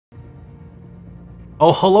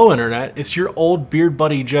Oh, hello, Internet. It's your old beard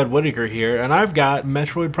buddy, Jed Whitaker here, and I've got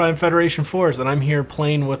Metroid Prime Federation Force, and I'm here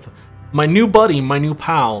playing with my new buddy, my new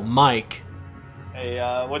pal, Mike. Hey,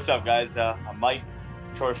 what's up, guys? I'm Mike,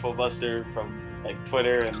 Troy Buster from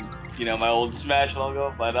Twitter and my old Smash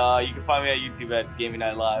logo. But you can find me at YouTube at Gaming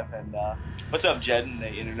Night Live. And what's up, Jed and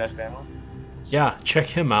the internet family? Yeah, check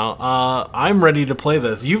him out. I'm ready to play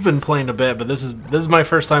this. You've been playing a bit, but this is my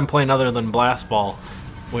first time playing other than Blast Ball,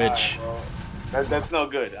 which. That's no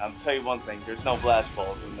good. I'll tell you one thing. There's no blast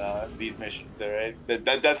balls in these missions, all right?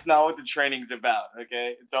 That's not what the training's about,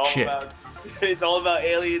 okay? It's all about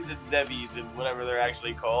aliens and Zebbies and whatever they're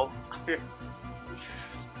actually called.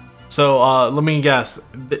 So, let me guess.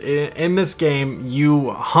 In this game,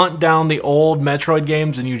 you hunt down the old Metroid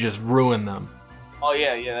games and you just ruin them. Oh,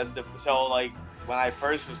 yeah. So, when I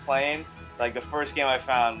first was playing, the first game I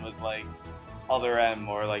found was, Other M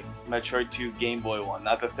or Metroid 2 Game Boy one,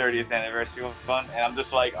 not the 30th anniversary one, and I'm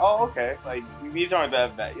just like, oh, okay, these aren't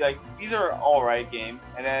that bad. These are alright games.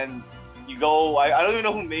 And then you go, I don't even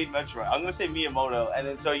know who made Metroid. I'm gonna say Miyamoto. And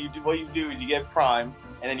then so what you do is you get Prime,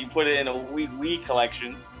 and then you put it in a Wii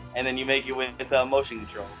collection, and then you make it with motion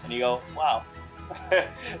control, and you go, wow.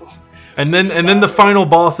 And then the final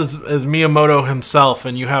boss is Miyamoto himself,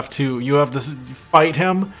 and you have to fight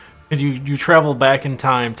him. Because you travel back in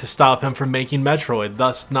time to stop him from making Metroid,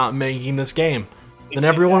 thus not making this game. Then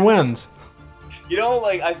everyone wins.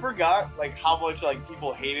 I forgot how much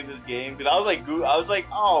people hated this game. But I was like,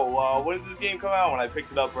 oh, when does this game come out? When I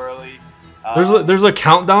picked it up early. There's a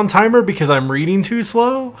countdown timer because I'm reading too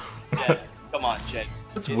slow. Yes, come on, Chet.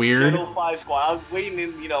 That's weird. 5 squad. I was waiting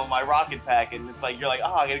in my rocket pack, and it's you're like,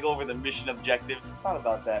 oh, I gotta go over the mission objectives. It's not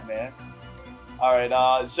about that, man. All right,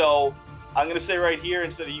 so. I'm gonna say right here,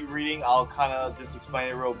 instead of you reading, I'll kind of just explain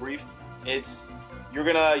it real brief. You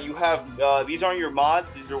have these aren't your mods;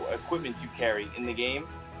 these are equipments you carry in the game,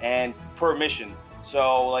 and per mission.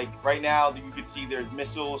 So right now, you can see there's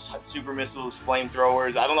missiles, super missiles,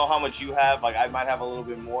 flamethrowers. I don't know how much you have. I might have a little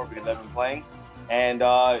bit more because I've been playing. And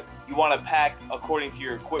you want to pack according to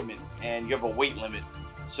your equipment, and you have a weight limit.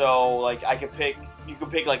 So you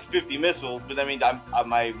could pick 50 missiles, but that means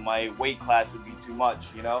my weight class would be too much,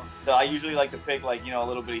 So I usually like to pick a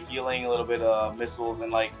little bit of healing, a little bit of missiles,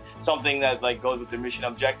 and something that goes with the mission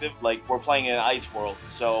objective. We're playing in an ice world,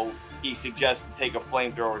 so he suggests to take a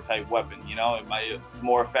flamethrower type weapon. It's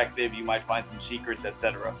more effective. You might find some secrets,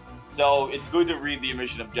 etc. So it's good to read the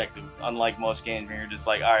mission objectives, unlike most games where you're just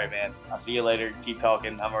like, all right, man, I'll see you later. Keep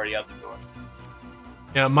talking. I'm already out the door.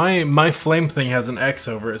 Yeah, my flame thing has an X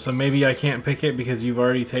over it, so maybe I can't pick it because you've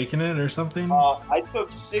already taken it or something? I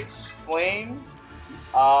took 6 flame.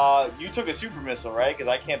 You took a super missile, right?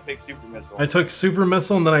 Because I can't pick super missile. I took super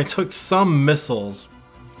missile, and then I took some missiles.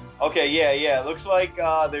 Okay, yeah. It looks like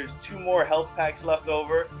there's 2 more health packs left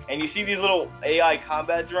over. And you see these little AI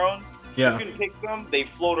combat drones? Yeah. You can pick them. They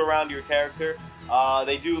float around your character.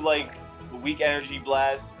 They do, weak energy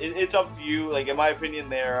blasts. It's up to you. In my opinion,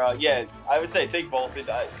 they're I would say take both.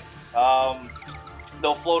 They'll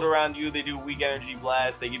float around you. They do weak energy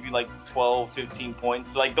blasts. They give you 12, 15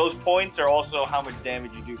 points. So those points are also how much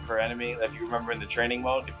damage you do per enemy. If you remember in the training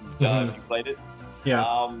mode, if you played it.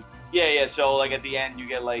 Yeah. Yeah. So at the end, you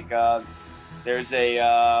get there's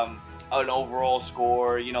an overall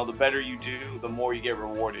score. The better you do, the more you get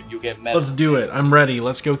rewarded. You get medals. Let's do it. I'm ready.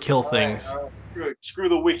 Let's go kill things. All right. Screw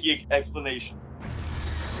the wiki explanation.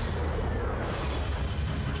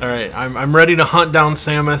 Alright, I'm ready to hunt down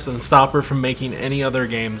Samus and stop her from making any other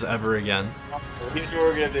games ever again. Here's what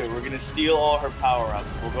we're gonna do. We're gonna steal all her power-ups.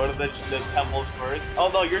 We'll go to the temples first. Oh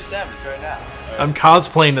no, you're Samus right now. Right. I'm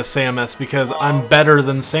cosplaying as Samus because I'm better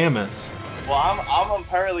than Samus. Well, I'm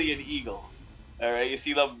apparently an eagle. Alright, you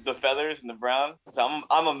see the feathers and the brown? So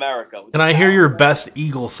I'm America. Can I hear your best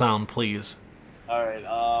eagle sound, please? Alright,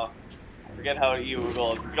 forget how an eagle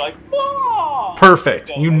goes. It's like, whoa!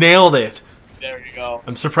 Perfect. You nailed it. There you go.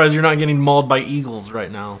 I'm surprised you're not getting mauled by eagles right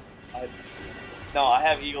now. No, I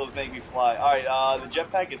have eagles make me fly. Alright, the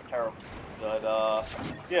jetpack is terrible. But,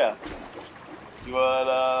 yeah. You would,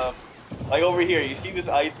 over here, you see this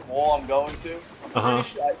ice wall I'm going to?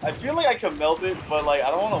 I feel like I can melt it, but, I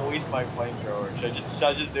don't want to waste my flamethrower. Should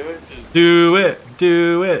I just do it? Do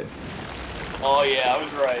it. Oh, yeah, I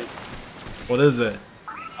was right. What is it?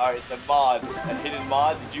 Alright, the mod. A hidden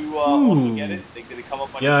mod. Did you, also get it? Did it come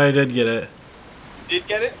up on Yeah, I did get it. You did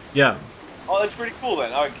get it? Yeah. Oh, that's pretty cool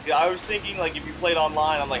then. Alright, I was thinking, if you played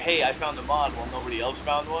online, I'm like, hey, I found a mod while nobody else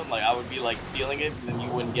found one. I would be, stealing it, and then you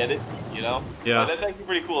wouldn't get it, Yeah. But that's actually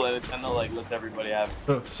pretty cool that Nintendo, lets everybody have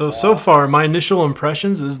it. So far, my initial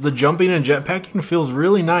impressions is the jumping and jetpacking feels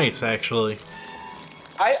really nice, actually.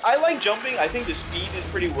 I like jumping. I think the speed is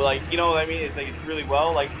pretty like, you know what I mean. It's like it's really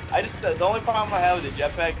well. Like I just the only problem I have with the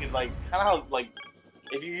jetpack is like kind of how like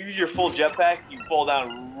if you use your full jetpack, you fall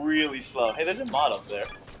down really slow. Hey, there's a mod up there.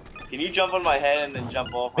 Can you jump on my head and then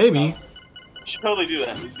jump off? Maybe. You should totally do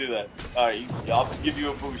that. Let's do that. All right, I'll give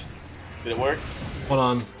you a boost. Did it work? Hold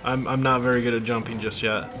on. I'm not very good at jumping just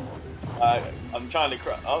yet. I'm trying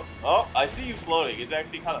to. Oh! I see you floating. It's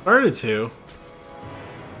actually kind of. Started to.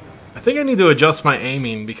 I think I need to adjust my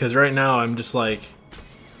aiming because right now I'm just like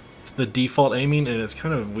it's the default aiming and it's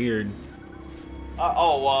kind of weird.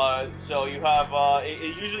 So you have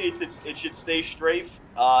usually it should stay straight.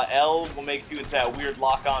 L makes you into that weird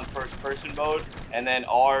lock-on first-person mode, and then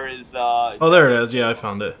R is. Oh, there it is. Yeah, I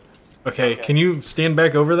found it. Okay, can you stand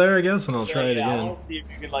back over there, I guess, and I'll try it again. I'll see if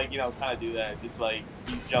you can, like, you know, kind of do that. Just like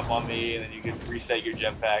you jump on me, and then you can reset your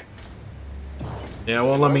jetpack. Yeah, it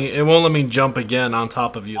won't let me jump again on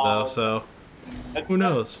top of you though. So who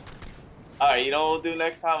knows? All right, you know what we'll do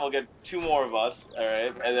next time? We'll get 2 more of us. All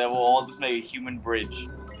right, and then we'll all just make a human bridge,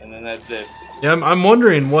 and then that's it. Yeah, I'm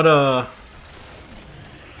wondering what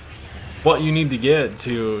you need to get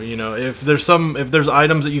to, you know, if there's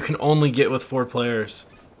items that you can only get with 4 players.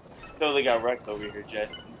 Totally got wrecked over here,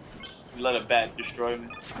 Jet. Just let a bat destroy me.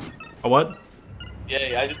 A what?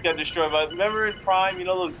 Yeah, I just got destroyed by. Remember in Prime, you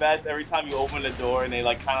know those bats? Every time you open the door, and they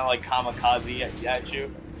like kind of like kamikaze at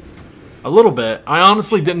you. A little bit. I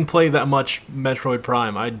honestly didn't play that much Metroid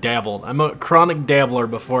Prime. I dabbled. I'm a chronic dabbler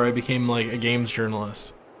before I became like a games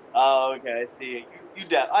journalist. Oh, okay, I see.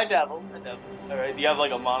 I dabble. All right, you have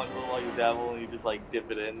like a monocle while you dabble, and you just like dip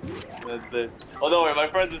it in. That's it. Oh, don't worry, my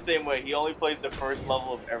friend's the same way. He only plays the first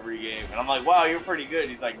level of every game, and I'm like, wow, you're pretty good.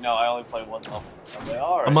 He's like, no, I only play 1 level. I'm like,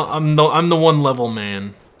 all right. I'm the 1 level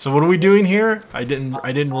man. So what are we doing here? I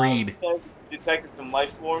didn't read. Detected some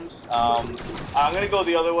life forms. I'm gonna go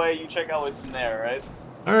the other way. You check out what's in there, right?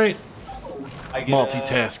 All right.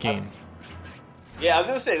 Multitasking. Yeah, I was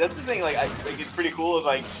gonna say that's the thing. Like, I think it's pretty cool. Is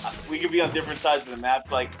like we could be on different sides of the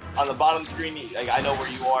maps. Like on the bottom screen, like I know where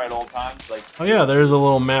you are at all times. Like. Oh yeah, there's a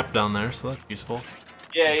little map down there, so that's useful.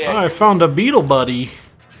 Yeah, yeah. Oh, I found a beetle buddy.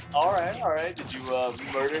 All right. Did you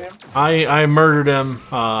murder him? I murdered him.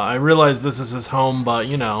 I realized this is his home, but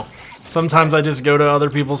you know, sometimes I just go to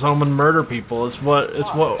other people's home and murder people. It's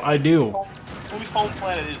what I do. Whose home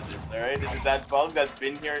planet is this? All right, is it that bug that's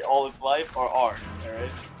been here all its life, or ours? All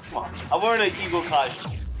right. Come on. I'm wearing an eagle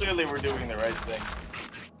costume. Clearly, we're doing the right thing.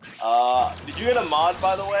 Did you get a mod,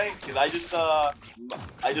 by the way? Cause I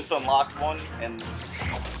just unlocked one, and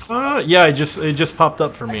yeah, it just popped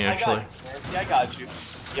up for me actually. I got you.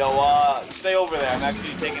 Yo, stay over there. I'm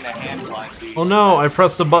actually taking a hand climb. Oh no, I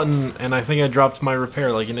pressed the button and I think I dropped my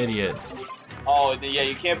repair like an idiot. Oh, yeah,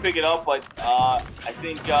 you can't pick it up, but I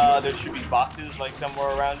think there should be boxes like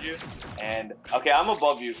somewhere around you. And okay, I'm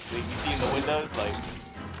above you. Like, you see in the windows, like.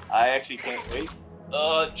 I actually can't wait.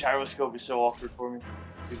 Gyroscope is so awkward for me.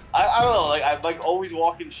 I don't know, like I'm like always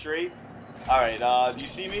walking straight. Alright, do you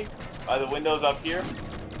see me? By the windows up here?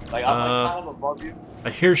 Like I'm like kind of above you. I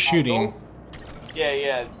hear shooting.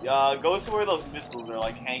 Yeah. Go to where those missiles are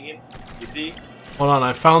like hanging. You see? Hold on,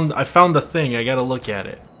 I found the thing. I gotta look at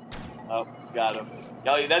it. Oh, got him.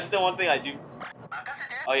 Yo, that's the one thing I do.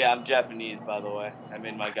 Oh yeah, I'm Japanese, by the way. I'm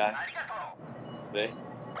in, my guy. See?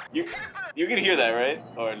 You can hear that, right?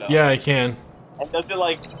 Or no? Yeah, I can. And does it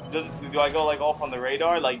like do I go like off on the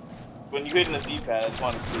radar? Like when you hit in the D-pad, I just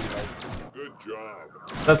want to see. Like, good job.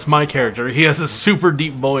 That's my character. He has a super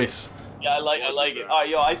deep voice. Yeah, I like it. Alright,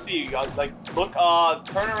 yo, I see you. Like look,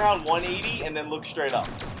 turn around 180 and then look straight up.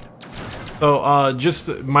 So, just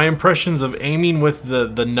my impressions of aiming with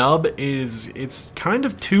the nub is it's kind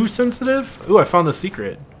of too sensitive. Ooh, I found the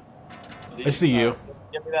secret. I see you.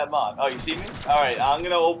 Give me that mod. Oh, you see me? All right, I'm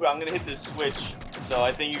gonna hit this switch. So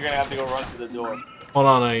I think you're gonna have to go run to the door. Hold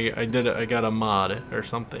on, I did it. I got a mod or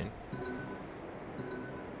something.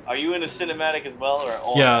 Are you in a cinematic as well, or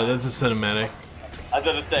all? Yeah, that's a cinematic. I was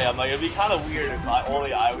gonna say, I'm like, it'd be kind of weird if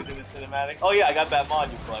only I was in the cinematic. Oh yeah, I got that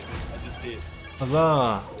mod you collected. I just see it.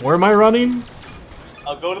 Huzzah! Where am I running?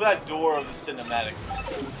 I'll go to that door of the cinematic.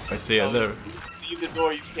 I see it there. Leave the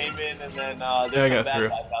door you came in, and then there's yeah, I some got through.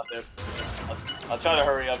 bad guys out there. I'll try to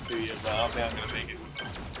hurry up to you, but I don't think I'm gonna make it.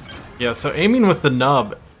 Yeah, so aiming with the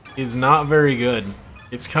nub is not very good.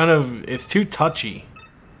 It's too touchy.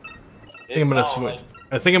 I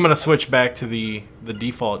think I'm gonna switch back to the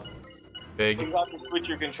default big. You have to switch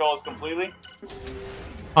your controls completely.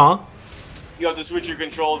 Huh? You have to switch your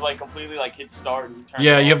controls like completely, like hit start and turn.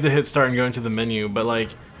 Yeah, you have to hit start and go into the menu, but like,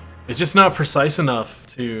 it's just not precise enough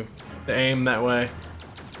to aim that way.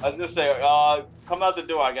 I was gonna say, come out the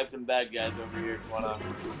door. I got some bad guys over here who wanna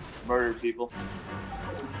murder people.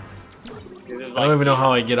 I don't even know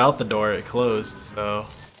how I get out the door. It closed, so.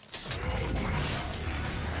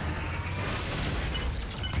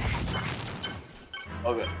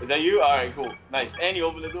 Okay, is that you? Alright, cool. Nice. And you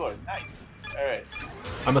opened the door. Nice. Alright.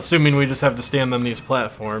 I'm assuming we just have to stand on these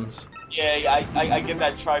platforms. Yeah, I get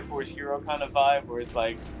that Triforce Hero kind of vibe where it's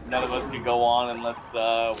like none of us can go on unless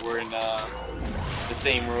we're in the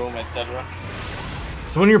same room, etc.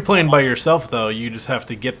 So when you're playing by yourself, though, you just have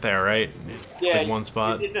to get there, right? Yeah, like one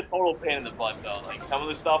spot. It's a total pain in the butt, though. Like, some of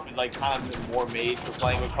the stuff is, like, kind of more made for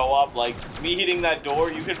playing with co-op. Like, me hitting that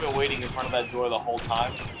door, you could have been waiting in front of that door the whole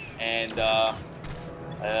time. And,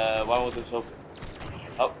 why won't this open?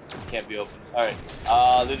 Oh, can't be opened. Alright,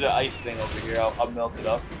 there's an ice thing over here. I'll melt it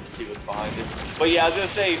up and see what's behind it. But yeah, I was gonna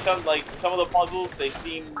say, some of the puzzles, they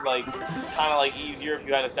seem, like, kind of, like, easier if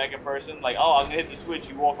you had a second person. Like, oh, I'm gonna hit the switch,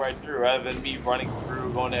 you walk right through, rather than me running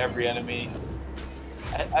through, going to every enemy.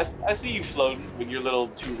 I see you floating with your little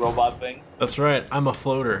 2 robot thing. That's right, I'm a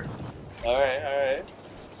floater. Alright, alright.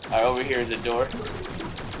 Alright, over here is the door.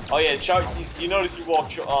 Oh yeah, charge. You notice you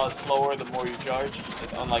walk slower the more you charge,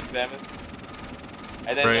 unlike Samus.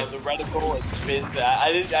 And then right. The reticle, it spins.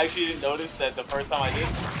 I didn't notice that the first time I did.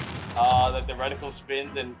 That the reticle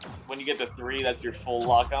spins, and when you get to 3, that's your full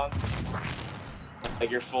lock-on.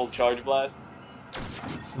 Like your full charge blast.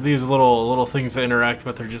 So these little things to interact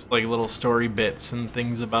with are just like little story bits and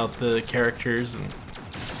things about the characters. And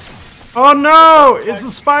oh no! It's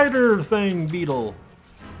a spider thing, beetle.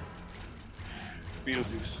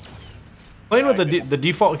 Beetlejuice. Playing with the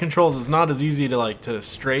default controls is not as easy to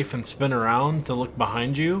strafe and spin around to look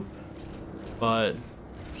behind you, but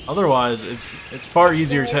otherwise it's far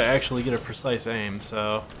easier to actually get a precise aim.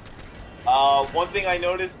 So. One thing I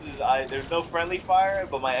noticed is there's no friendly fire,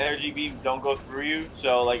 but my energy beams don't go through you.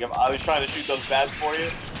 So like if I was trying to shoot those bats for you,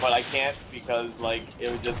 but I can't because like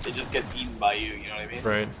it just gets eaten by you. You know what I mean?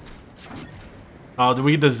 Right. Oh, did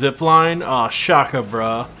we get the zip line? Oh, shaka,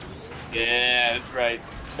 bruh. Yeah, that's right.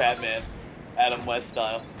 Batman, Adam West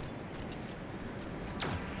style.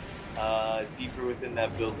 Deeper within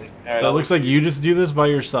that building. Right, that looks like you just do this by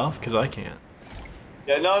yourself, because I can't.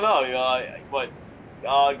 Yeah, no. What?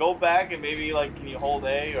 Go back and maybe like, can you hold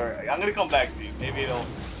A? Or I'm gonna come back to you. Maybe it'll.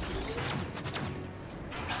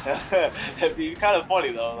 It'd be kind of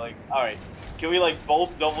funny though. Like, all right, can we like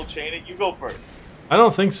both double chain it? You go first. I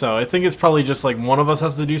don't think so. I think it's probably just like one of us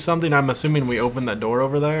has to do something. I'm assuming we open that door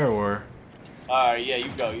over there, or. Alright, yeah, you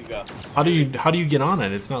go. How do you get on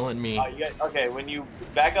it? It's not letting me. Okay, when you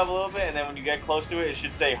back up a little bit, and then when you get close to it, it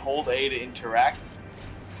should say hold A to interact.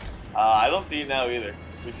 I don't see it now either,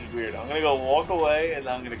 which is weird. I'm gonna go walk away, and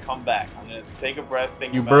I'm gonna come back. I'm gonna take a breath,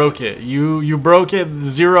 think You about broke it. You broke it.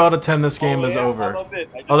 0 out of 10. This game is over.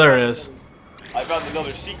 Oh, there it is. I found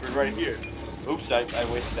another secret right here. Oops, I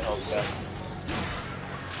wasted the health back.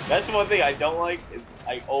 That's one thing I don't like. Is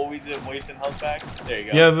I always am wasting health back. There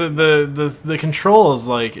you go. Yeah, the controls,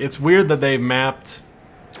 like, it's weird that they mapped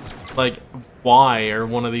like Y or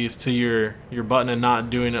one of these to your button and not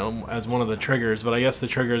doing it as one of the triggers, but I guess the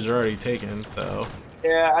triggers are already taken, so.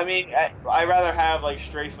 Yeah, I mean, I'd rather have like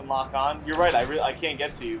strafe and lock on. You're right. I can't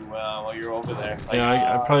get to you while you're over there. Like,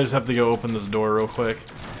 yeah, I probably just have to go open this door real quick.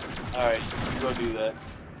 All right, you go do that.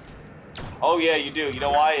 Oh yeah, you do. You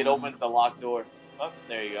know why? It opens the locked door. Oh,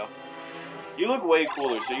 there you go. You look way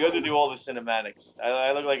cooler, so you have to do all the cinematics.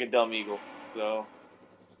 I look like a dumb eagle, so.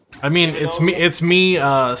 I mean, it's me,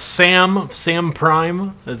 Sam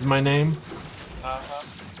Prime is my name. All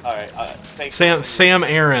right, thanks. Sam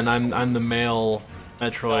Aaron. I'm the male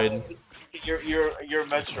Metroid. You're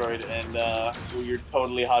Metroid, and your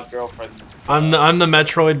totally hot girlfriend. I'm the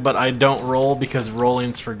Metroid, but I don't roll because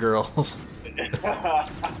rolling's for girls.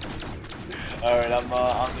 All right, I'm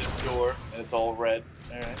on this door, and it's all red.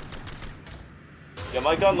 All right. Yeah,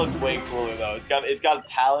 my gun looks way cooler though. It's got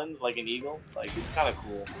talons like an eagle. Like it's kind of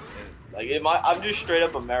cool. Like I'm just straight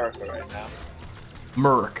up America right now.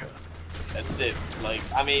 America. That's it. Like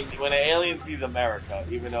I mean, when an alien sees America,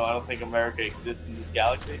 even though I don't think America exists in this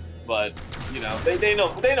galaxy, but you know they know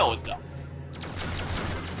what's up.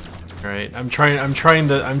 Right. I'm trying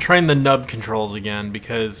the nub controls again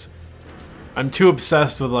because I'm too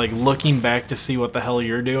obsessed with like looking back to see what the hell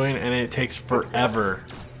you're doing, and it takes forever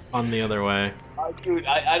on the other way. Dude,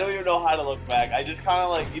 I don't even know how to look back. I just kind of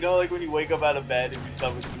like, you know, like when you wake up out of bed and you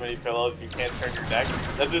slept with too many pillows and you can't turn your neck?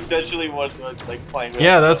 That's essentially what it's like playing with.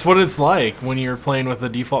 Yeah, that's what it's like when you're playing with the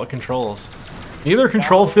default controls. Neither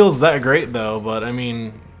control feels that great though, but I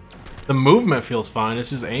mean, the movement feels fine. It's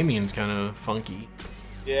just aiming's kind of funky.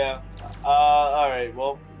 Yeah. Alright,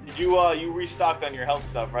 well, did you restocked on your health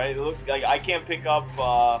stuff, right? It looks like I can't pick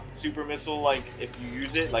up super missile like if you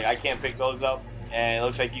use it. Like I can't pick those up. And it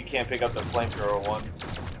looks like you can't pick up the flamethrower one.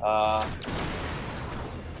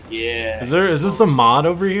 Yeah. Is this a mod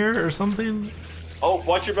over here or something? Oh,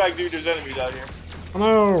 watch your back, dude. There's enemies out here. Oh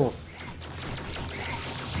no.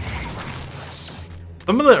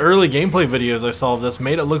 Some of the early gameplay videos I saw of this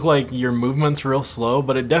made it look like your movement's real slow,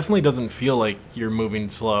 but it definitely doesn't feel like you're moving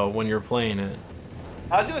slow when you're playing it.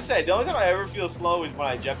 I was gonna say, the only time I ever feel slow is when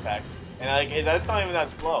I jetpack. And that's not even that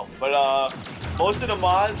slow. But most of the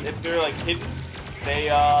mods, if they're like hidden,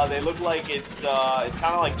 they look like it's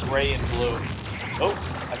kind of like gray and blue. Oh,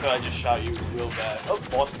 I thought I just shot you real bad. Oh,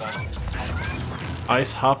 boss now.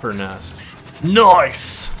 Ice Hopper Nest.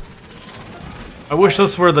 Nice! I wish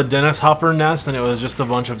this were the Dennis Hopper nest and it was just a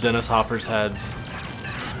bunch of Dennis Hopper's heads.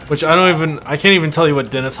 Which I can't even tell you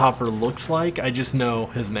what Dennis Hopper looks like, I just know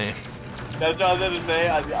his name. That's what I was going to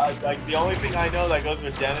say. Like, the only thing I know that goes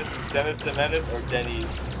with Dennis is Dennis the Menace or Denny's.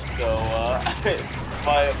 So,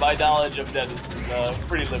 my knowledge of Dennis is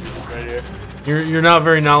pretty limited right here. You're not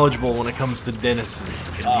very knowledgeable when it comes to Dennis's.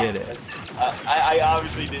 I get it. I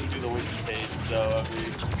obviously didn't do the wiki page, so I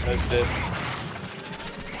mean, that's it.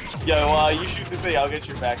 Yo, you shoot the thing. I'll get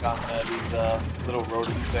your back on these little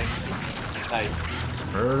rodent things.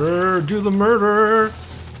 Nice. Murder, do the murder.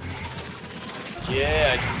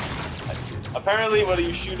 Yeah. Apparently, when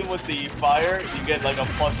you shoot them with the fire, you get like a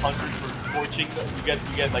 +100 for torching. You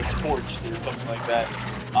get like torched or something like that.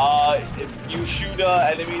 If you shoot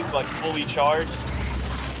enemies like fully charged,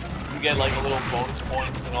 you get like a little bonus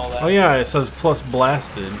points and all that. Oh yeah, it says plus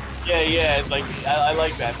blasted. Yeah, it's like I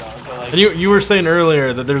like that though. So, like, and you were saying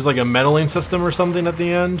earlier that there's like a medaling system or something at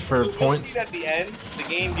the end for points. At the end, the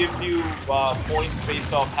game gives you points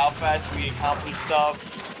based off how fast we accomplish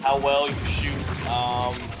stuff, how well you shoot,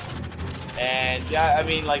 and yeah, I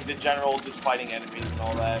mean like the general just fighting enemies and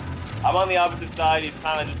all that. I'm on the opposite side. He's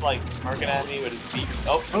kind of just like smirking at me with his beaks.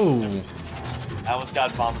 Oh, I almost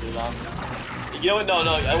got vomited on. You know what? No,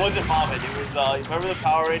 it wasn't vomit. It was, remember the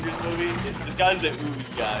Power Rangers movie? This guy's the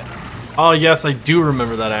ooze guy. Oh, yes, I do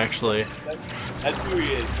remember that, actually. That's who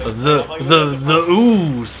he is. The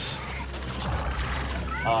ooze.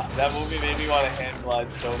 That movie made me want to hand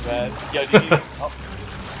glide so bad. Yo, did you...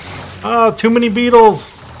 Oh, too many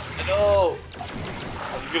beetles. I know.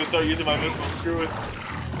 I'm just going to start using my missile. Screw it.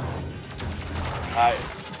 Alright.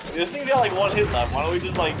 This thing's got like one hit left. Why don't we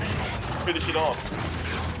just, like, finish it off?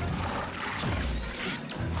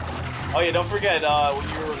 Oh yeah, don't forget, when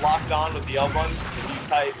you're locked on with the L button,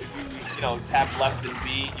 if you tap left and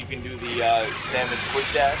B, you can do the Samus quick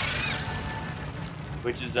dash,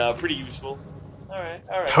 which is pretty useful. Alright.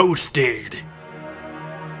 Toasted.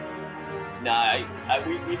 Nah,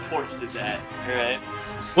 we torched the dash, alright?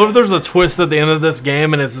 What if there's a twist at the end of this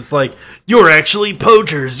game and it's just like, you're actually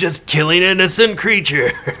poachers just killing innocent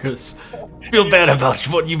creatures. Feel bad about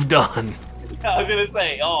what you've done. I was gonna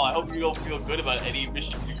say, oh, I hope you don't feel good about any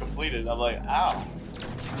mission you completed. I'm like, ow.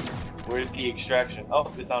 Where's the extraction?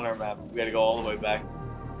 Oh, it's on our map. We gotta go all the way back.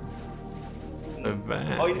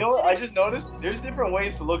 Oh, you know what? I just noticed there's different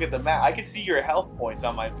ways to look at the map. I can see your health points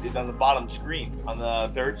on the bottom screen. On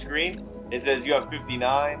the third screen, it says you have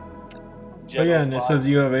 59. Oh yeah, and it says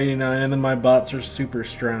you have 89, and then my bots are super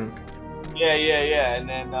strong. Yeah, and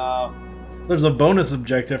then there's a bonus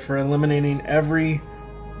objective for eliminating every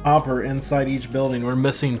hopper inside each building. We're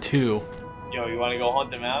missing 2. Yo, you want to go hunt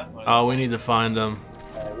them out? Oh, we need to find them.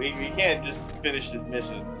 We can't just finish this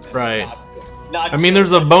mission. Right. Not I mean,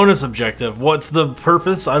 there's a bonus objective. What's the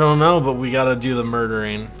purpose? I don't know, but we gotta do the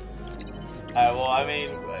murdering. Well, I mean,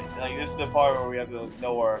 like this is the part where we have to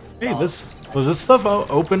know where. Hey, was this stuff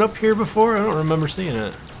open up here before? I don't remember seeing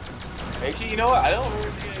it. Actually, you know what? I don't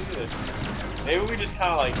remember seeing it either. Maybe we just kind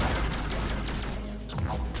of like.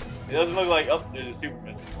 It doesn't look like, oh, there's a super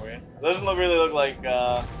mission for you. It doesn't really look like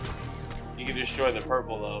you can destroy the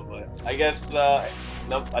purple though, but I guess,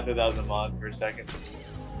 nope, I thought that was a mod for a second.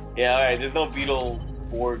 Yeah, alright, there's no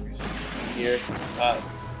Beetleborgs here.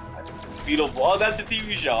 Oh, that's a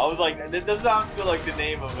TV show. I was like, it does not feel like the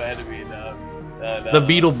name of an enemy though. The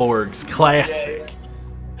Beetleborgs, classic.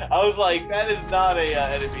 Yeah. I was like, that is not a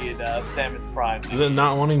enemy in Samus Prime. Is it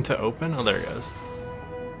not wanting to open? Oh, there it goes.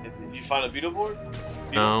 Did you find a Beetleborg?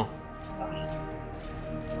 No.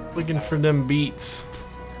 Looking for them beats.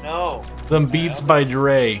 No. Them beats by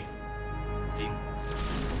Dre.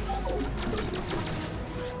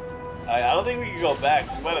 I don't think we can go back.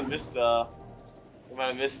 We might have missed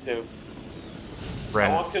 2.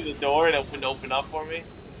 Rats. I walked to the door and it wouldn't open up for me.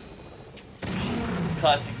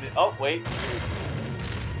 Classic. Oh wait.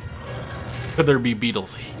 Could there be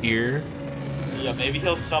beetles here? Yeah, maybe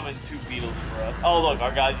he'll summon 2 beetles for us. Oh look,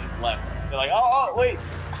 our guys just left. They're like, oh wait.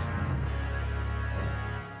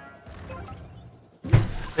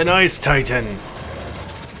 An Ice Titan.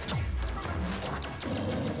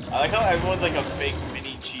 I like how everyone's like a fake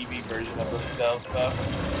mini chibi version of themselves, though.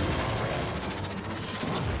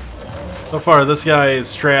 So far, this guy's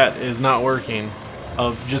strat is not working.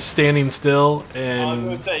 Of just standing still I and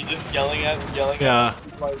was gonna say, just yelling at him, yeah.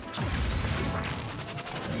 Like,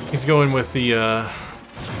 He's going with the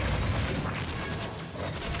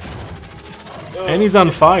and he's on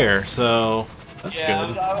fire, so that's good.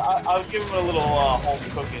 I was giving him a little home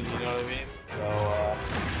cooking, you know what I mean?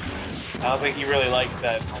 So I don't think he really likes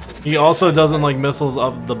that. He also doesn't like missiles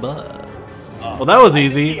of the butt. Well, that was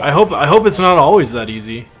easy. I hope it's not always that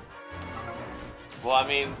easy. Well, I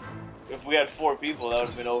mean, if we had 4 people, that would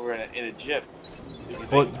have been over in a jiff.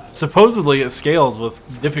 Well, supposedly it scales with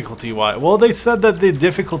difficulty wise. Well, they said that the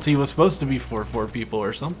difficulty was supposed to be for 4 people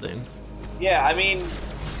or something. Yeah, I mean,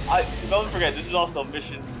 don't forget this is also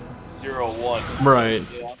mission 01. Right.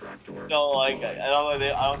 Yeah. So like, I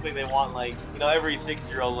don't think they want like, you know, every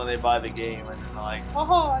 6-year-old when they buy the game and they're like,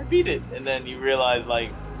 oh, I beat it, and then you realize like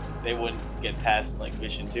they wouldn't get past like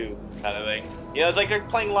mission 2 kind of thing. You know, it's like they're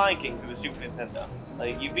playing Lion King through the Super Nintendo.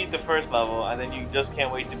 Like you beat the first level and then you just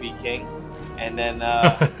can't wait to be king, and then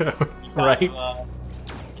right. You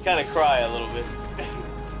kind of cry a little bit.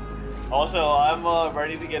 Also, I'm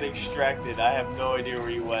ready to get extracted. I have no idea where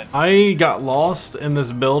you went. I got lost in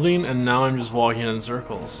this building and now I'm just walking in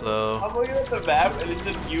circles. So I'm looking at the map and it's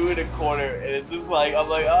just you in a corner, and it's just like I'm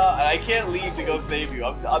like, and I can't leave to go save you.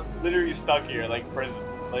 I'm literally stuck here like prison.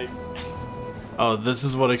 Like. Oh, this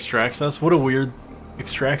is what extracts us? What a weird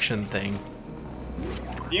extraction thing.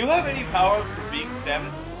 Do you have any powers for being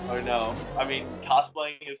Samus? Or no? I mean,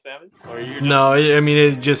 cosplaying as Samus? Or you just... No, I mean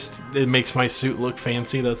it makes my suit look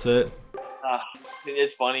fancy. That's it.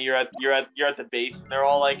 It's funny. You're at the base, and they're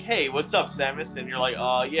all like, "Hey, what's up, Samus?" And you're like,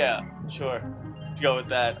 yeah, sure. Let's go with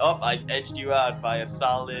that." Oh, I edged you out by a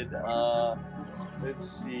solid. Let's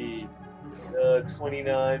see,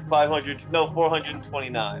 29, 500. No,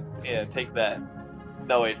 429. Yeah, take that.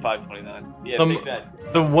 No, wait, 529. Yeah, take that.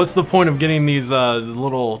 So what's the point of getting these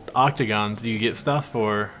little octagons? Do you get stuff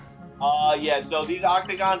or? Yeah. So these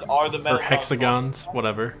octagons are the metal. Or hexagons,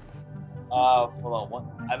 whatever. Hold on. What?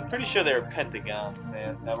 I'm pretty sure they're pentagons,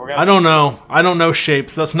 man. I don't know. I don't know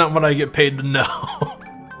shapes. That's not what I get paid to know.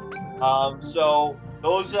 So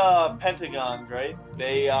those pentagons, right?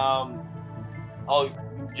 They Oh,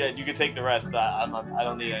 Jed, you can take the rest. I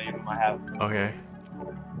don't need any of them. I have them. Okay.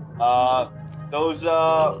 Those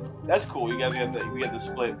that's cool. We get the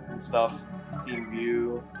split and stuff. Team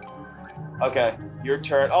view. Okay, your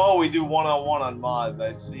turn. Oh, we do 1-on-1 on mods.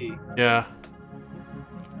 I see. Yeah.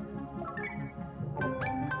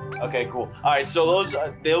 Okay, cool. All right, so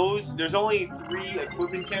those there's only 3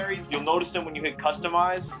 equipment carries. You'll notice them when you hit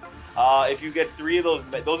customize. If you get 3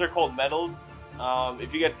 of those are called medals.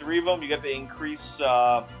 If you get 3 of them, you get to increase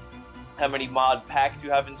how many mod packs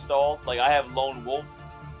you have installed. Like I have Lone Wolf,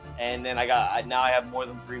 and then now I have more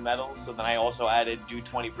than 3 medals. So then I also added do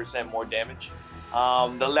 20% more damage.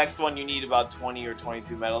 The next one you need about 20 or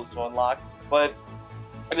 22 medals to unlock, but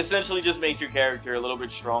it essentially just makes your character a little bit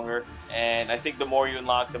stronger, and I think the more you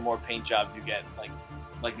unlock, the more paint jobs you get,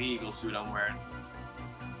 like the eagle suit I'm wearing.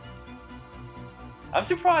 I'm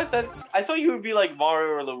surprised that I thought you would be like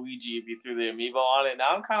Mario or Luigi if you threw the amiibo on it.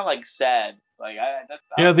 Now I'm kind of like sad. Like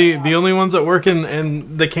the only ones that work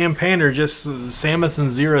in the campaign are just Samus and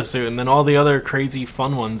Zero Suit, and then all the other crazy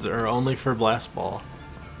fun ones are only for Blast Ball.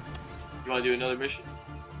 You want to do another mission?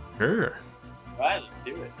 Sure. All right, let's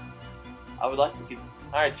do it. I would like to keep.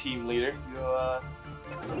 All right, team leader.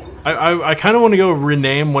 I kind of want to go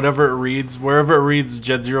rename whatever it reads, wherever it reads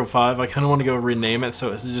Jed05. I kind of want to go rename it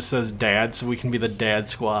so it just says Dad, so we can be the Dad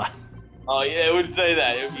Squad. Oh yeah, it would say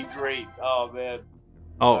that. It would be great. Oh man.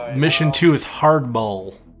 Oh, right, Mission 2 is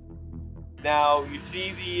Hardball. Now you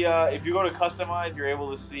see the if you go to customize, you're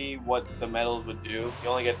able to see what the medals would do. You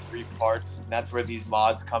only get 3 parts, and that's where these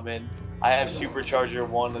mods come in. I have Supercharger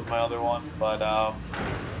 1 as my other one, but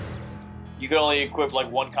you can only equip like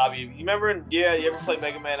 1 copy. You remember? Yeah, you ever play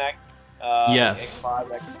Mega Man X? Yes. X5,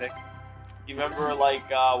 X6. You remember like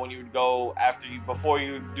when you would go before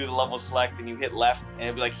you do the level select and you hit left, and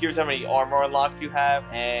it'd be like, here's how many armor unlocks you have,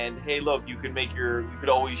 and hey, look, you could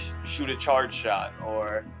always shoot a charge shot,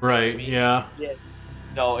 or right, you know yeah.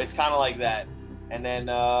 So it's kind of like that, and then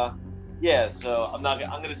yeah. So I'm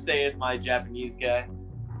gonna stay as my Japanese guy.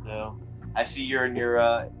 So I see you're in your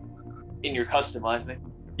customizing.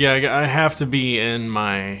 Yeah, I have to be in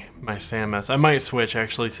my Samus. I might switch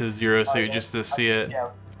actually to Zero Suit just to see it. Yeah,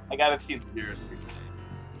 I gotta see the Zero Suit.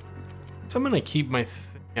 So I'm gonna keep my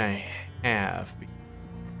thing I have.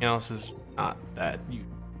 Everything else is not that.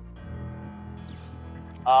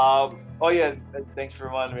 Oh yeah, thanks for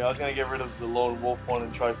reminding me. I was gonna get rid of the lone wolf one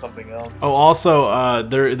and try something else. Oh, also,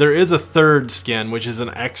 there is a third skin, which is an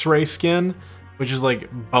X-ray skin, which is like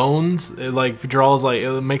bones. It like draws like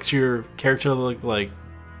it makes your character look like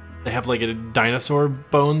they have like a dinosaur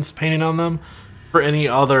bones painted on them. For any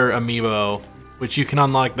other amiibo, which you can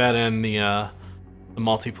unlock that in the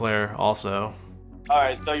multiplayer also. All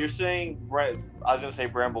right, so you're saying I was gonna say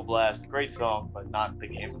Bramble Blast, great song, but not the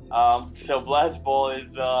game. So Blast Ball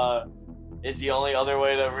is the only other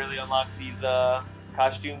way to really unlock these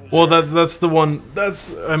costumes. Well, that's the one.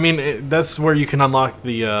 I mean, that's where you can unlock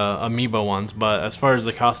the amiibo ones. But as far as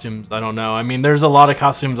the costumes, I don't know. I mean, there's a lot of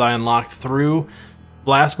costumes I unlocked through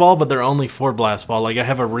Blast Ball, but they're only for Blast Ball. Like I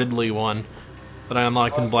have a Ridley one that I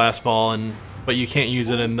unlocked in Blast Ball, but you can't use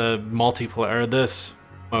it in the multiplayer or this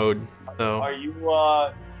mode. So. Are you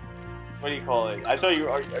what do you call it? I thought you're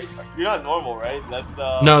not normal, right? That's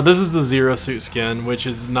No, this is the Zero Suit skin, which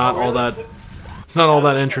is not all that. It's not all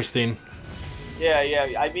that interesting. Yeah,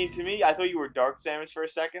 yeah. I mean, to me, I thought you were Dark Samus for a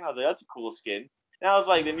second. I was like, that's a cool skin. And I was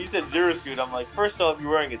like, then you said Zero Suit. I'm like, first off,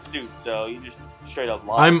 you're wearing a suit, so you just straight up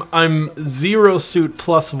lied. I'm Zero Suit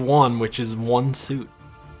plus 1, which is 1 suit.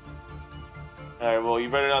 Alright, well, you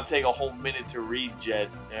better not take a whole minute to read, Jed.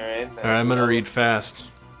 Alright? Alright, I'm gonna read fast.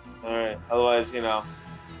 Alright, otherwise, you know,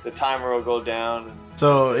 the timer will go down. And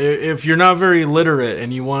so, if you're not very literate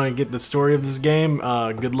and you want to get the story of this game,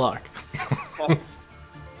 good luck.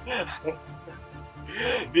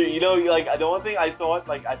 You know, like, the one thing I thought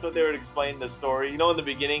they would explain the story. You know, in the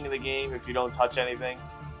beginning of the game, if you don't touch anything,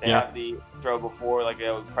 they have the intro before, like, they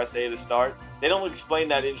would press A to start. They don't explain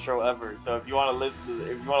that intro ever. So if you want to listen, if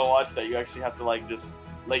you want to watch that, you actually have to like just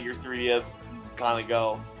let your 3DS kind of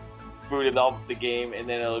go, boot it off the game, and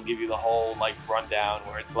then it'll give you the whole like rundown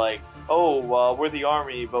where it's like, oh, we're the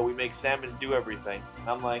army, but we make Samus do everything. And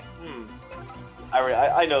I'm like,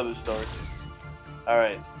 I know this story. All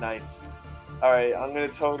right, nice. All right, I'm gonna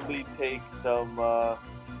totally take some.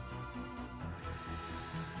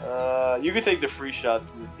 You can take the free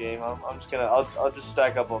shots in this game. I'm just gonna. I'll just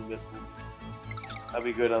stack up on missiles. I'll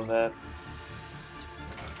be good on that.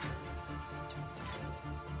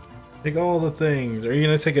 Take all the things. Are you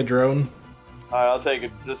gonna take a drone? Alright, I'll take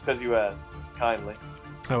it just because you asked. Kindly.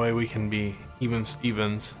 That way we can be even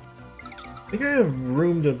Stevens. I think I have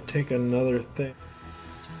room to take another thing.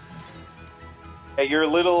 Hey,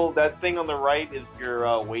 that thing on the right is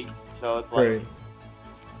your weight, so it's like... Right.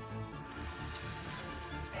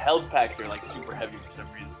 Health packs are like super heavy for some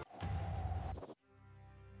reason.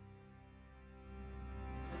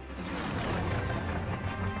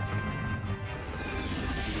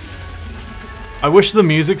 I wish the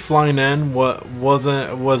music flying in was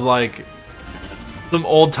like some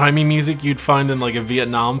old-timey music you'd find in like a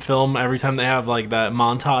Vietnam film every time they have like that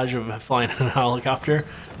montage of flying in a helicopter.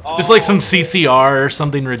 Just like some CCR or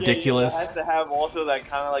something ridiculous. Yeah, it has to have also that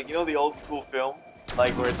kind of like, you know, the old school film,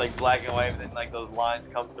 like where it's like black and white and then like those lines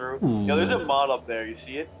come through. Ooh. You know, there's a mod up there. You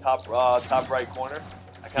see it? Top right corner.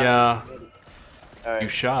 Yeah. Right. You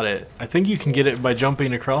shot it. I think you can get it by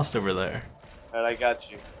jumping across over there. Alright, I got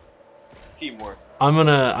you. Teamwork. I'm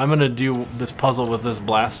gonna do this puzzle with this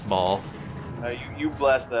blast ball. You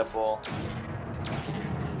blast that ball.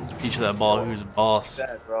 Teach that ball who's boss.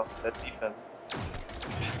 That, bro. That defense.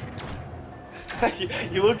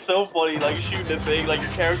 You look so funny, like shooting the thing, like your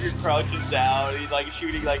character crouches down, he's like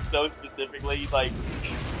shooting like so specifically, he's like,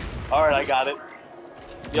 alright, I got it.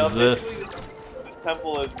 Yeah, this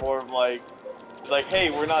temple is more of like, it's like, hey,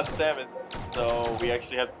 we're not Samus, so we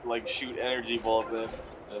actually have to like shoot energy balls in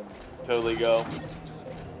and totally go.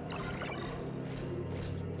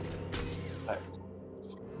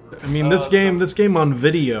 I mean, this game on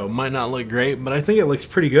video might not look great, but I think it looks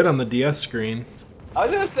pretty good on the DS screen. I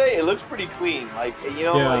was gonna say it looks pretty clean, like, you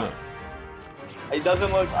know, like it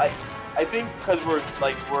doesn't look. I think because we're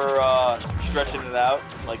stretching it out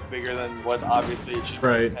like bigger than what obviously it should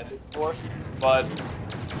be intended for. But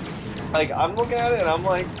like I'm looking at it and I'm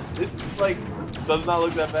like, this does not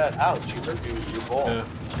look that bad. Ouch! You hurt me with your ball. Yeah.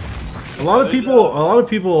 A lot of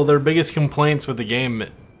people, their biggest complaints with the game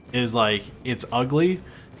is like it's ugly,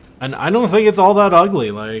 and I don't think it's all that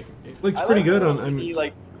ugly. Like it looks pretty good on. I mean,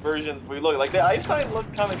 like versions we look like the ice type look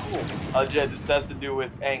kind of cool. Jed, this has to do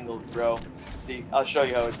with angles, bro. See, I'll show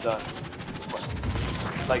you how it's done.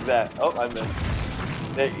 Like that. Oh, I missed.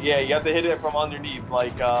 Yeah, you have to hit it from underneath,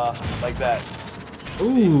 like that.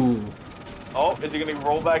 Ooh. Oh, is it gonna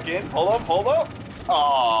roll back in? Hold up.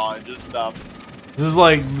 Oh, it just stopped. This is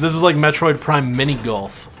like Metroid Prime mini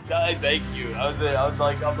golf. Thank you. I'm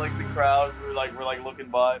like the crowd. We're like looking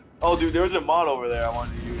by. Oh, dude, there was a mod over there. I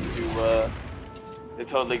wanted you to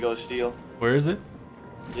totally go steal. Where is it?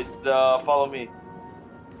 It's follow me.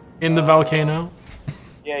 In the volcano?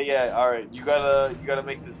 Yeah. All right, you gotta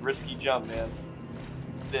make this risky jump, man.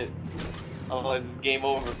 That's it. Otherwise, it's game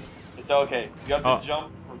over. It's okay. You have to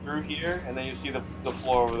jump through here, and then you see the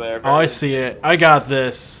floor over there. Oh, I see it. I got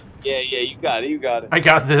this. Yeah, you got it. You got it. I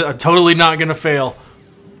got this. I'm totally not gonna fail.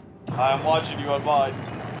 I'm watching you on mine.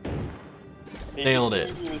 Hey, Nailed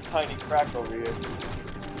it. This tiny crack over here.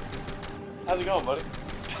 How's it going, buddy?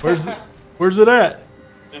 Where's it at?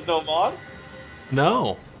 There's no mod?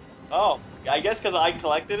 No. Oh, I guess because I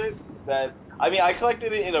collected it. I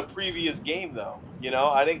collected it in a previous game though. You know,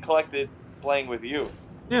 I didn't collect it playing with you.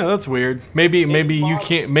 Yeah, that's weird. Maybe you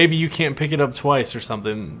can't pick it up twice or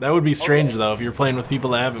something. That would be strange though if you're playing with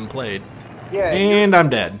people that haven't played. Yeah. And I'm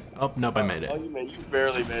dead. Oh nope, I made it. Oh, you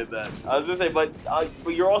barely made that. I was gonna say, but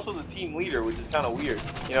you're also the team leader, which is kind of weird.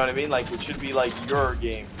 You know what I mean? Like it should be like your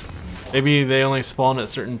game. Maybe they only spawn at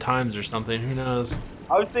certain times or something. Who knows?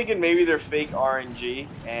 I was thinking maybe they're fake RNG,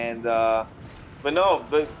 and but no.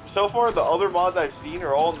 But so far, the other mods I've seen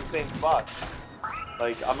are all in the same spot.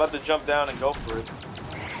 Like I'm about to jump down and go for it.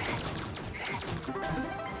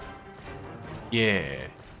 Yeah.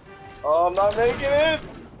 Oh, I'm not making it.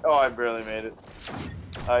 Oh, I barely made it.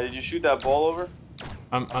 Did you shoot that ball over?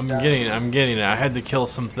 I'm getting it. I had to kill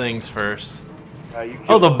some things first. You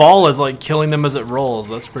Oh, the ball is like killing them as it rolls.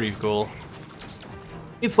 That's pretty cool.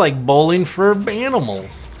 It's like bowling for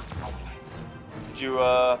animals. Did you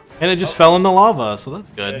And it just fell in the lava, so that's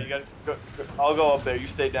good. Yeah, you gotta go. I'll go up there. You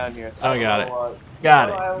stay down here. Oh, got it. Got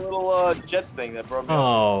it. I have a little jets thing that broke me.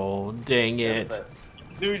 Oh, dang it.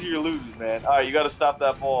 Snooze, you lose, man. All right, you gotta stop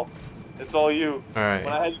that ball. It's all you. All right.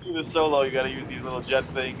 When I had to do the solo, you gotta use these little jet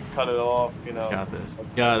things, cut it off. You know. Got this.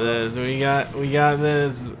 Got this. We got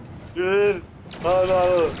this. Good.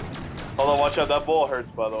 No. Hold on, watch out. That ball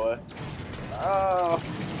hurts, by the way. Oh. All right,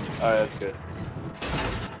 that's good.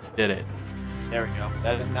 Did it. There we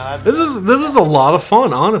go. This is a lot of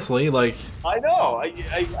fun, honestly. Like I know.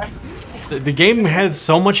 the game has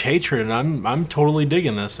so much hatred, and I'm totally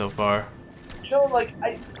digging this so far. You know, like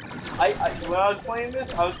when I was playing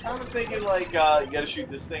this, I was kind of thinking like, you gotta shoot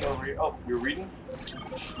this thing over here. Oh, you're reading?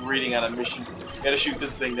 Reading on a mission. You gotta shoot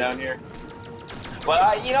this thing down here.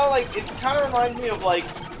 But you know, like it kind of reminds me of like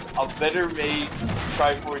a better made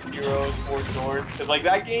Triforce Heroes 4 Swords, because like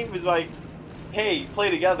that game is like, hey, play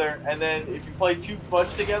together, and then if you play too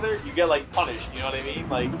much together, you get like punished. You know what I mean?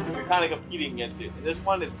 Like you're kind of competing against it. And this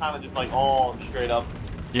one is kind of just like all straight up.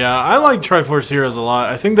 Yeah, I like Triforce Heroes a lot.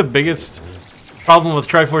 I think the biggest problem with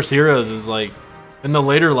Triforce Heroes is like in the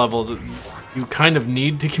later levels, you kind of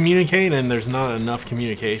need to communicate, and there's not enough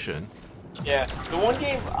communication. Yeah, the one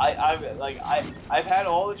game I've had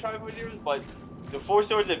all the Triforce Heroes, but the 4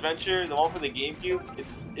 Swords Adventure, the one for the GameCube,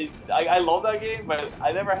 I love that game, but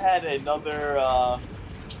I never had another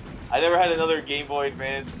Game Boy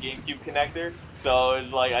Advance GameCube connector, so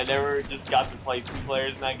it's like I never just got to play 2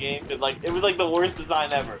 players in that game. Cause like it was like the worst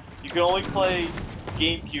design ever. You could only play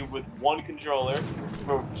GameCube with 1 controller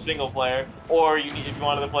for single player, or if you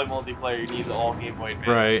wanted to play multiplayer, you need the all Game Boy Advance.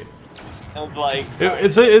 Right. And it's like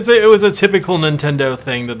it was a typical Nintendo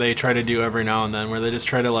thing that they try to do every now and then, where they just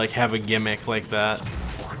try to like have a gimmick like that.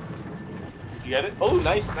 You get it? Oh,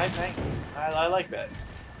 nice angle. I like that.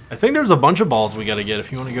 I think there's a bunch of balls we gotta get if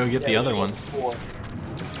you want to go get the other ones. 4.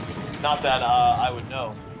 Not that I would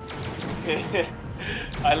know.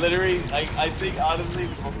 I literally, I think honestly,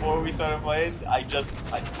 before we started playing,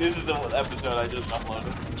 this is the episode I just uploaded.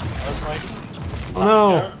 I was like,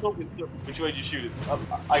 oh no! Which way did you shoot it? Oh,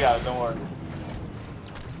 I got it, don't worry.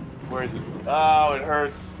 Where is it? Oh, it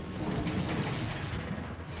hurts.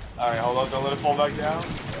 Alright, hold on, don't let it fall back down.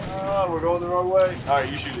 Oh, we're going the wrong way.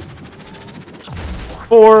 Alright, you shoot it.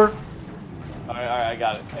 4. Alright, I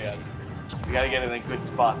got it. We gotta get it in a good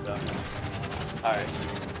spot, though. Alright.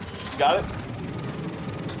 You got it?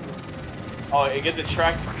 Oh, it gets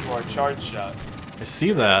attracted for a charge shot. I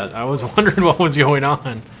see that. I was wondering what was going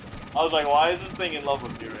on. I was like, why is this thing in love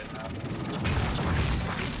with me right now?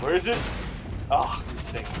 Where is it? Oh, this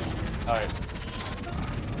thing. Alright.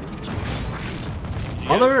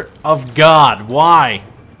 Mother of God, why?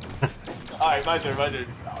 Alright, my turn.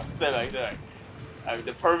 Oh, stay back. Alright,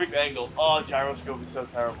 the perfect angle. Oh, gyroscope is so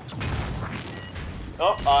terrible.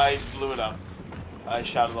 Oh, I blew it up. I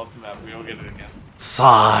shot it off the map. We don't get it again.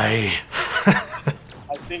 Sigh.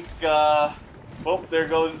 I think, oh, there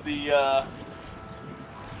goes the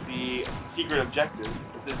secret objective.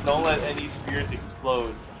 It says don't let any spheres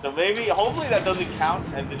explode. So maybe, hopefully that doesn't count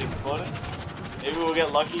as it exploding. Maybe we'll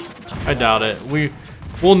get lucky. I doubt it.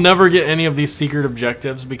 We'll never get any of these secret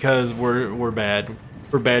objectives because we're bad.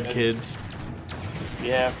 We're bad kids.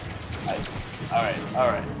 Yeah.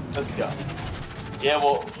 Alright. Let's go. Yeah,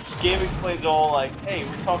 well, game explains all like, hey,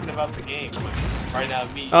 we're talking about the game. Right now,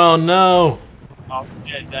 me. Oh no. Oh,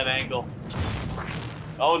 shit, that angle.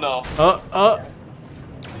 Oh no.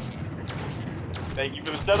 Thank you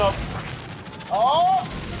for the setup. Oh!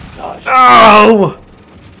 Gosh. Oh!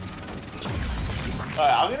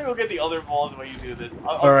 Alright, I'm gonna go get the other balls while you do this.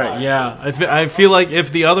 Alright, yeah. I feel like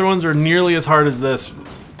if the other ones are nearly as hard as this,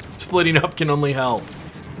 splitting up can only help.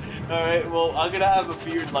 Alright, well, I'm gonna have a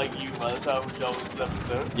beard like you by the time we're done with this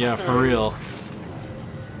episode. Yeah, for real.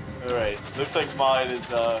 Alright, looks like mine is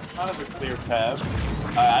kind of a clear path.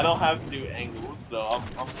 I don't have to do angles, so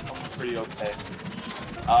I'm pretty okay.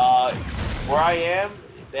 Where I am,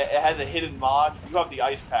 it has a hidden mod. You have the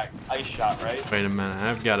ice shot, right? Wait a minute,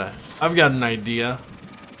 I've got an idea.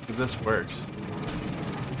 If this works.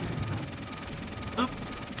 Oh.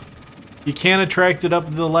 You can't attract it up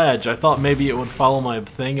the ledge. I thought maybe it would follow my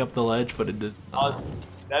thing up the ledge, but it does not.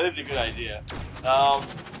 That is a good idea.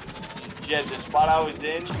 Jed, the spot I was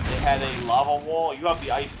in, it had a lava wall. You have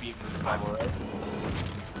the ice beam for this level, right?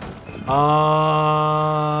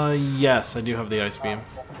 Yes, I do have the ice beam.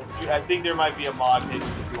 I think there might be a mod hidden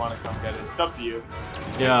if you want to come get it. It's up to you.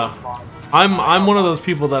 Yeah. I'm one of those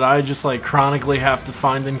people that I just like chronically have to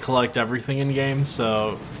find and collect everything in games,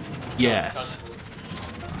 so yes.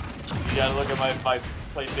 You gotta look at my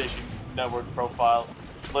PlayStation Network profile.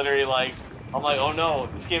 It's literally like, I'm like, oh no,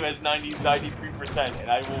 this game has 93%,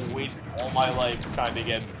 and I will waste all my life trying to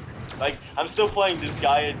get, like, I'm still playing this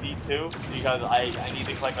Gaia D2 because I need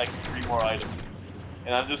to collect like 3 more items.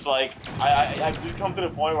 And I'm just like, I've just come to the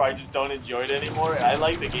point where I just don't enjoy it anymore. I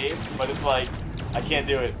like the game, but it's like, I can't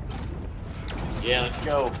do it. Yeah, let's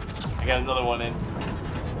go. I got another one in.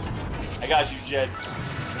 I got you, Jed.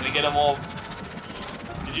 I'm gonna get them all.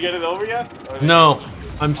 Did you get it over yet? No,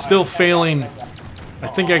 I'm still failing. I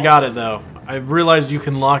think I got it though. I realized you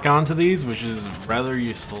can lock onto these, which is rather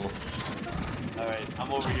useful. Alright,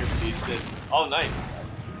 I'm over here for the assist. Oh, nice.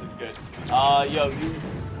 That's good. Yo, you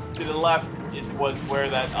to the left was where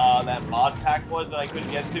that that mod pack was that I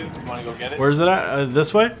couldn't get to. You wanna go get it? Where's it at?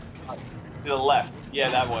 This way? To the left. Yeah,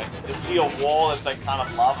 that way. You see a wall that's like kind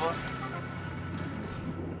of lava.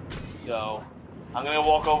 So I'm gonna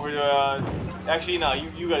walk over to actually no,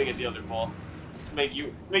 you gotta get the other ball. Make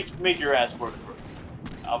your ass work for it.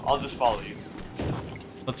 I'll just follow you.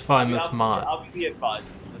 Let's find this mod. I'll be the advisor.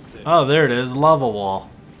 That's it. Oh, there it is. Lava wall.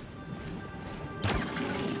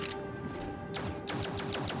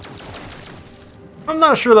 I'm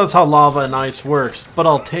not sure that's how lava and ice works, but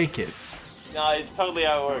I'll take it. No, it's totally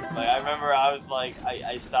how it works. Like I remember, I was like,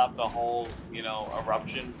 I stopped the whole, you know,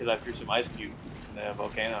 eruption because I threw some ice cubes in the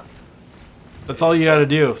volcano. That's all you gotta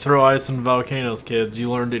do. Throw ice in volcanoes, kids.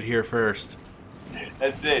 You learned it here first.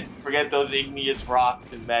 That's it. Forget those igneous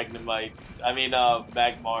rocks and magnemites. I mean,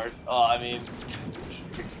 magmars. Oh, I mean.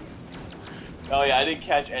 Oh yeah, I didn't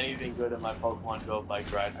catch anything good in my Pokemon Go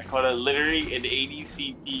bike ride. I caught literally an 80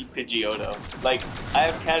 CP Pidgeotto. Like, I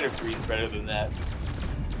have Caterpie's better than that.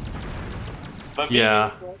 But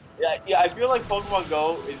yeah. Yeah, I feel like Pokemon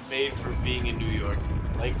Go is made for being in New York.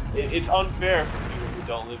 Like, it's unfair for people who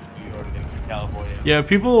don't live in New York and California. Yeah,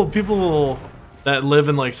 people that live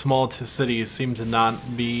in like small cities seem to not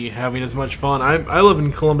be having as much fun. I live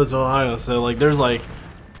in Columbus, Ohio, so like there's like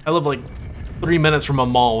I live like 3 minutes from a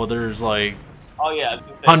mall where there's like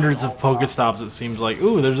hundreds of Pokestops. It seems like.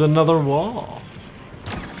 Ooh, there's another wall.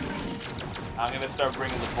 I'm gonna start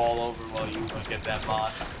bringing the ball over while you get that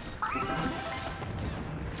mod.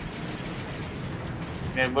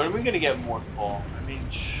 Man, when are we gonna get more ball? I mean,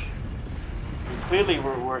 clearly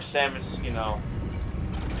we're Samus, you know,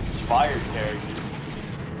 inspired characters.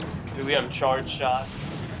 Do we have charge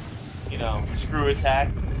shots? You know, screw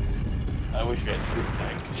attacks. I wish we had screw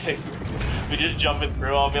attacks. We just jumping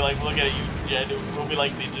through. I'll be like, look at you, Jed. We'll be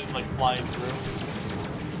like ninjas, like flying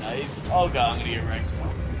through. Nice. Oh god, I'm gonna get wrecked.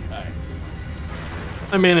 Alright.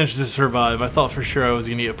 I managed to survive. I thought for sure I was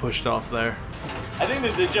gonna get pushed off there. I think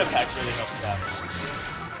the jetpack's really helps out.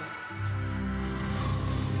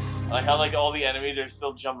 I like how like all the enemies are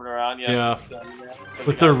still jumping around. Yeah.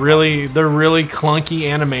 With their really clunky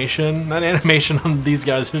animation. That animation on these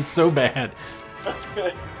guys is so bad.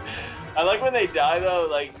 I like when they die though,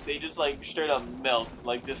 like they just like straight up melt,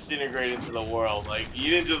 like disintegrate into the world. Like you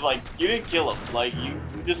didn't kill him, like you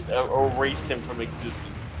just erased him from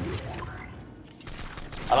existence.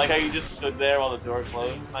 I like how you just stood there while the door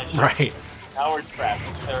closed. Nice. Right. Howard trapped.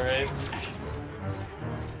 Alright.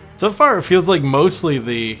 So far, it feels like mostly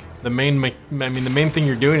the main thing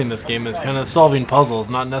you're doing in this game is kind of solving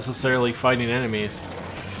puzzles, not necessarily fighting enemies.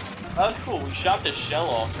 That was cool. We shot the shell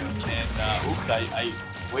off him, and oops, I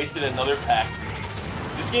Wasted another pack.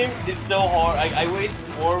 This game is so hard. I waste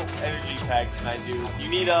more energy packs than I do. Do you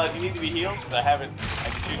need to be healed? 'Cause I haven't. I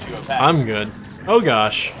can shoot you a pack. I'm good. Oh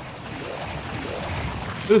gosh.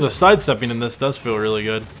 Ooh, the sidestepping in this does feel really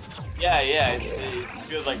good. Yeah, it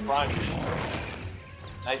feels like Prime.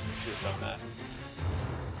 Nice to shoot on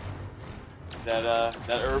that.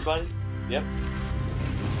 That urban? Yep.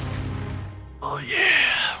 Oh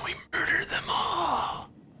yeah, we murdered them all.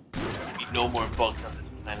 Need no more bugs on this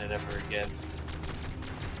planet ever again.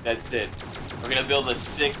 That's it. We're gonna build a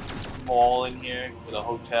sick mall in here with a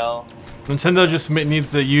hotel. Nintendo just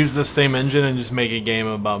needs to use the same engine and just make a game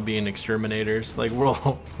about being exterminators. Like,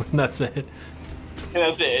 that's it.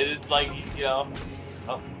 That's it. It's like, you know,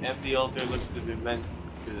 empty altar looks to be meant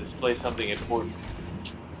to display something important.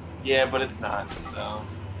 Yeah, but it's not, so.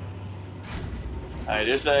 Alright,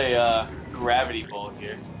 there's a gravity ball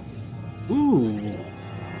here. Ooh.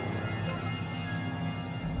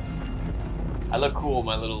 I look cool with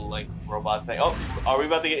my little, like, robot thing. Oh, are we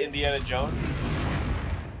about to get Indiana Jones?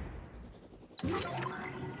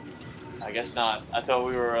 I guess not. I thought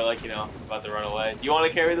we were, like, you know, about to run away. Do you want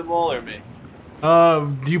to carry the ball or me?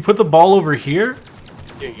 Do you put the ball over here?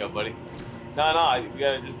 Here you go, buddy. No, you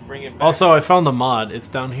gotta just bring it back. Also, I found the mod. It's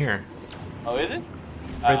down here. Oh, is it?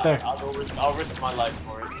 Right there. I'll risk my life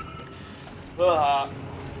for it.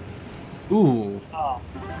 Ooh. Oh.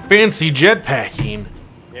 Fancy jetpacking.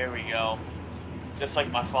 There we go. Just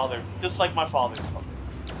like my father. Just like my father.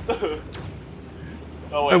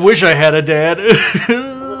 Oh, wait, I wish I had a dad.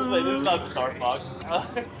 this is not Star Fox.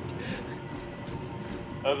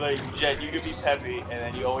 I was like, Jet, you could be peppy, and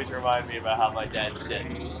then you always remind me about how my dad's dead.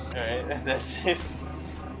 Alright, that's it.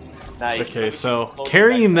 Nice. Okay, so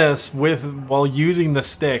carrying this while using the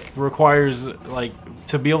stick requires, like,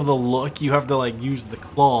 to be able to look, you have to, like, use the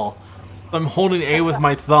claw. I'm holding A with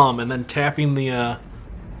my thumb and then tapping the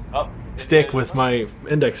stick with my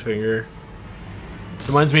index finger.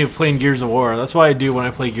 Reminds me of playing Gears of War. That's what I do when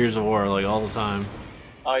I play Gears of War, like, all the time.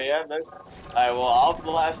 Oh yeah, nice. Alright, well, I'll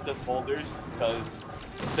blast the boulders because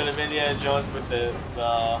instead of Indiana Jones with the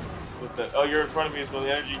oh, you're in front of me, so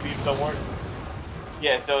the energy beams don't work.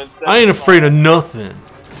 Yeah, so instead I ain't afraid of nothing.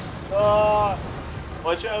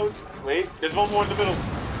 Watch out. Wait, there's one more in the middle.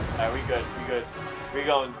 Alright, we good. We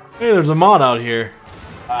going. Hey, there's a mod out here.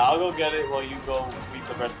 I'll go get it while you go beat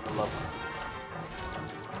the rest of the level.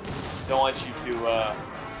 Don't want you to,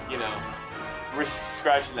 you know, risk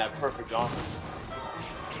scratching that perfect armor.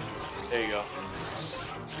 There you go.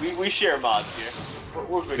 We share mods here.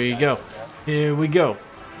 We're good. Here you go. Here we go.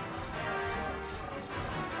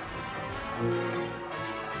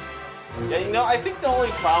 Yeah, you know, I think the only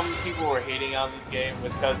problem people were hating on this game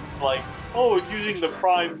was because it's like, oh, it's using the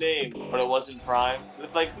Prime name, but it wasn't Prime.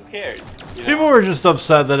 It's like, who cares? You know? People were just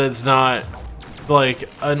upset that it's not, like,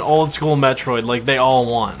 an old school Metroid like they all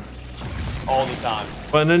want. All the time.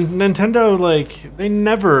 But Nintendo, like, they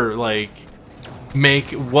never, like,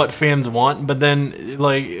 make what fans want, but then,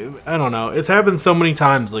 like, I don't know. It's happened so many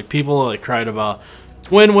times. Like, people, like, cried about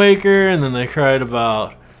Wind Waker, and then they cried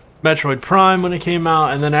about Metroid Prime when it came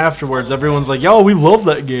out, and then afterwards, everyone's like, yo, we love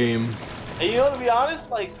that game. And you know, to be honest,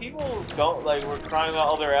 like, people don't, like, we're crying about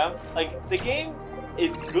Other M. Like, the game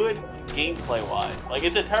is good gameplay-wise. Like,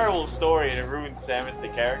 it's a terrible story, and it ruins Samus, the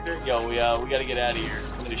character. Yo, we gotta get out of here.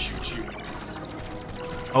 I'm gonna shoot you.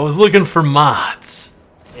 I was looking for mods.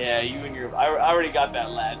 Yeah, you and your... I already got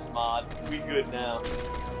that last mod. We good now.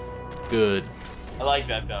 Good. I like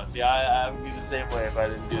that, though. See, I would be the same way if I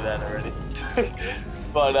didn't do that already.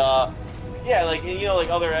 But, yeah, like, you know, like,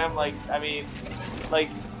 Other M, like, I mean, like,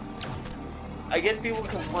 I guess people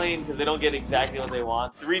complain because they don't get exactly what they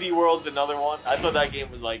want. 3D World's another one. I thought that game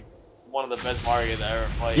was, like, one of the best Mario games I ever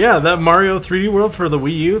played. Yeah, that Mario 3D World for the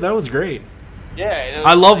Wii U, that was great. Yeah,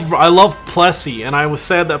 I love Plessy, and I was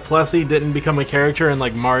sad that Plessy didn't become a character in,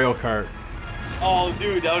 like, Mario Kart. Oh,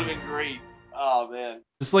 dude, that would have been great. Oh, man.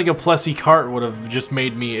 Just like a Plessy kart would have just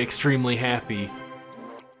made me extremely happy.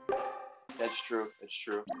 That's true. It's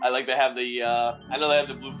true. I like they have the, I know they have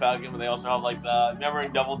the Blue Falcon, but they also have, like, the, remember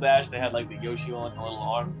in Double Dash, they had, like, the Yoshi one with the little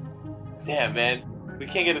arms? Damn, man. We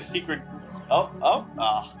can't get a secret,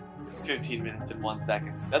 15 minutes and 1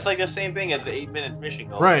 second. That's like the same thing as the 8 minutes mission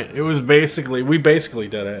goal. Right, it was basically, we basically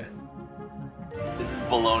did it. This is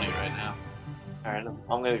baloney right now. Alright,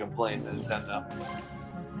 I'm gonna complain to Nintendo.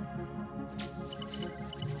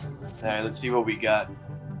 Alright, let's see what we got.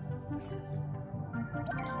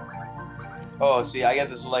 Oh, see, I get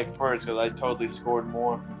to select first because I totally scored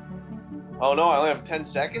more. Oh no, I only have 10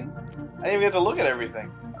 seconds? I didn't even get to look at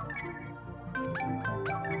everything.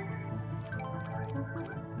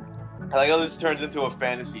 I like how this turns into a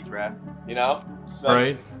fantasy draft, you know? So,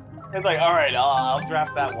 Right. it's like, all right, I'll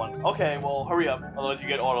draft that one. Okay, well, hurry up, otherwise you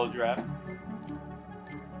get auto draft.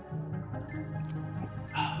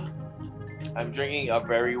 I'm drinking a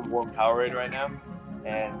very warm Powerade right now,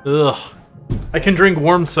 and Ugh. I can drink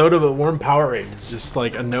warm soda, but warm Powerade is just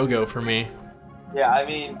like a no-go for me. yeah, I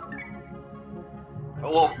mean,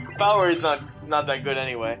 well, Powerade's not that good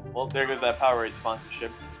anyway. Well, there goes that Powerade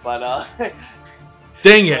sponsorship. But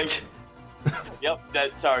Dang it! yep,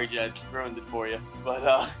 sorry, Jed, ruined it for you.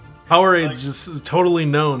 But Powerade's just totally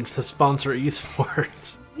known to sponsor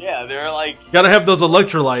esports. yeah, they're like Gotta have those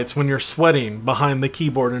electrolytes when you're sweating behind the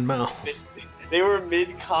keyboard and mouse. they were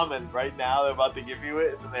mid comment right now. They're about to give you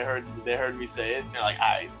it, and they heard me say it, and they're like,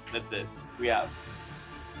 "Alright, that's it. We out."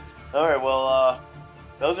 All right, well,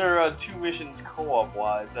 those are 2 missions co-op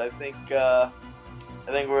wise. I think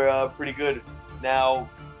we're pretty good. Now,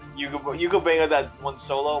 you go bang out that one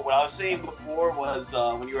solo. What I was saying before was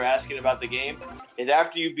when you were asking about the game, is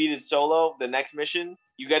after you beat it solo, the next mission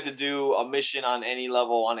you get to do a mission on any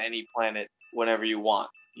level on any planet whenever you want.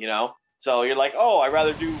 You know. So you're like, oh, I'd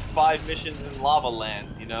rather do 5 missions in Lava Land,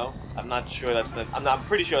 you know? I'm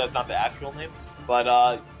pretty sure that's not the actual name,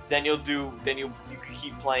 but then you can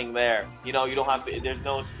keep playing there. You know, you don't have to. There's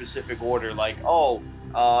no specific order like, oh,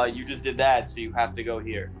 you just did that, so you have to go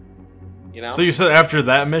here. You know. So you said after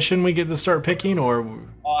that mission we get to start picking, or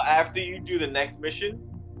after you do the next mission,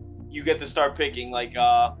 you get to start picking. Like,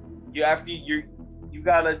 you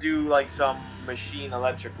gotta do like some machine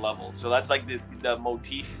electric levels. So that's like the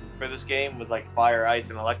motif for this game was like fire,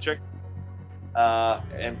 ice, and electric,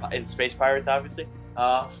 and space pirates, obviously.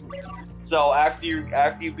 So after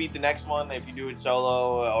you beat the next one, if you do it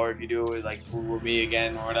solo or if you do it like with me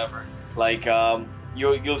again or whatever, like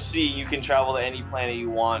you'll see you can travel to any planet you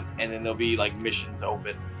want, and then there'll be like missions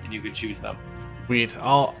open, and you can choose them. sweet.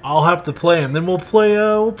 I'll have to play, and then we'll play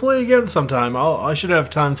again sometime. I should have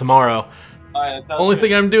time tomorrow. All right, that sounds Only good.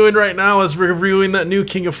 thing I'm doing right now is reviewing that new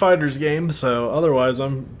King of Fighters game. So otherwise,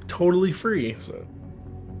 I'm totally free. So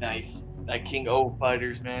Nice. That King O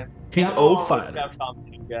Fighters, man. King Yeah, O I'm a Fighter.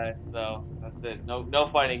 Capcom King guy, so that's it. No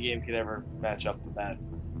fighting game can ever match up with that.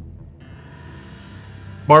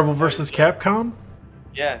 Marvel vs. Capcom.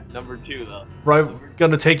 Yeah, number 2 though. Right,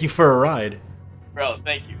 gonna take you for a ride. Bro,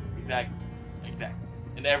 thank you. Exactly.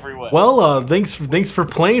 In every way. Well, thanks for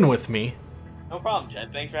playing with me. No problem,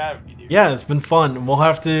 Jed. Thanks for having me, dude. Yeah, it's been fun. We'll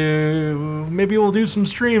have to maybe we'll do some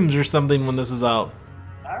streams or something when this is out.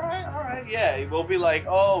 All right. Yeah, we'll be like,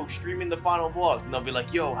 oh, streaming the final boss, and they'll be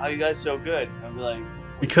like, yo, how you guys so good? And I'll be like,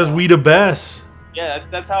 Because we the best. yeah,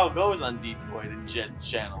 that's how it goes on Detroit and Jed's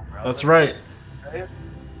channel, bro. That's right. Right?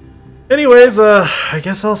 Anyways, I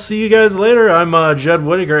guess I'll see you guys later. I'm Jed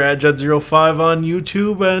Whitaker at Jed05 on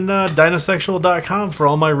YouTube and Dinosexual.com for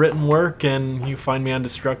all my written work, and you find me on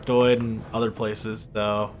Destructoid and other places.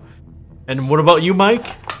 So, and what about you, Mike?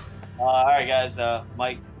 All right, guys.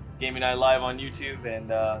 Mike, Gaming Night Live on YouTube, and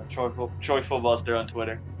Troy Footbuster on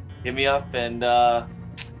Twitter. Hit me up, and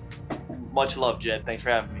much love, Jed. Thanks for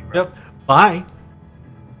having me, bro. Yep. Bye.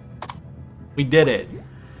 We did it.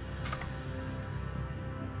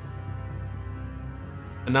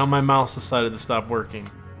 And now my mouse decided to stop working.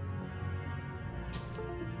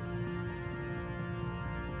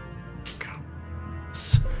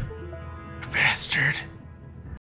 Bastard.